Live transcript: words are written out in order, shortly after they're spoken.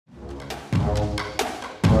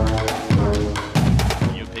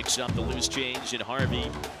Picks up the loose change and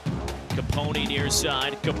Harvey. Capone near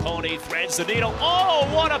side. Capone threads the needle. Oh,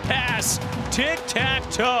 what a pass!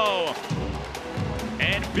 Tic-tac-toe.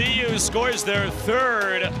 And BU scores their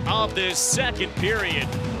third of this second period.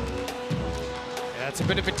 That's a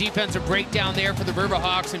bit of a defensive breakdown there for the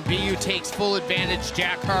Riverhawks, and BU takes full advantage.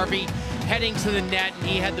 Jack Harvey heading to the net, and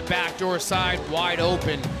he had the backdoor side wide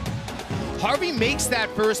open. Harvey makes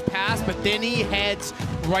that first pass, but then he heads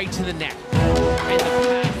right to the net.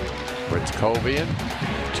 Britzkovian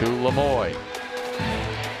to Lemoy.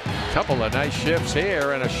 Couple of nice shifts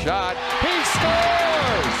here and a shot. He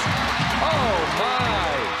scores! Oh my!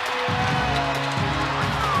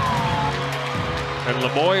 And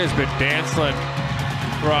Lemoy has been dancing,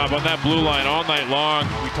 Rob, on that blue line all night long.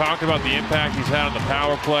 We talked about the impact he's had on the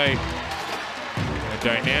power play. A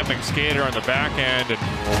dynamic skater on the back end and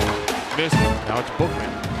missed. Now it's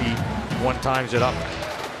Bookman. He one-times it up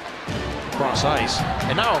across ice.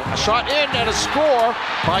 And now a shot in and a score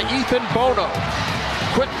by Ethan Bono.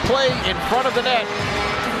 Quick play in front of the net.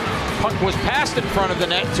 Puck was passed in front of the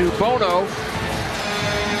net to Bono.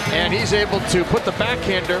 And he's able to put the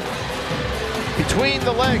backhander between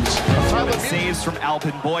the legs. Saves from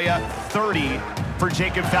Alpin Boya, 30 for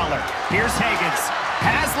Jacob Feller. Here's Higgins,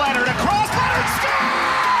 has Leonard across, Leonard scored!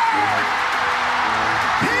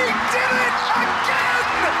 He did it again!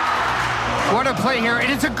 What a play here,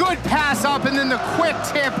 and it's a good pass up, and then the quick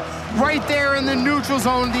tip right there in the neutral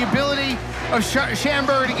zone. The ability of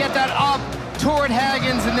Schamberger to get that up toward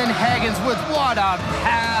Hagens, and then Hagens with what a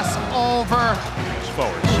pass over.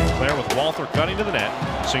 Forward. Sinclair with Walther cutting to the net.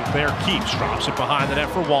 Sinclair keeps, drops it behind the net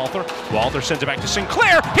for Walther. Walther sends it back to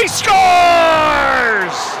Sinclair. He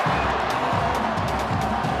scores!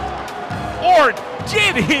 Or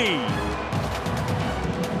did he?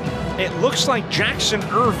 It looks like Jackson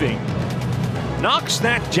Irving knocks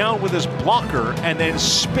that down with his blocker and then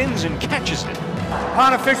spins and catches it.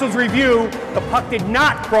 Upon officials' review, the puck did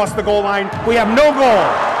not cross the goal line. We have no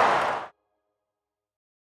goal.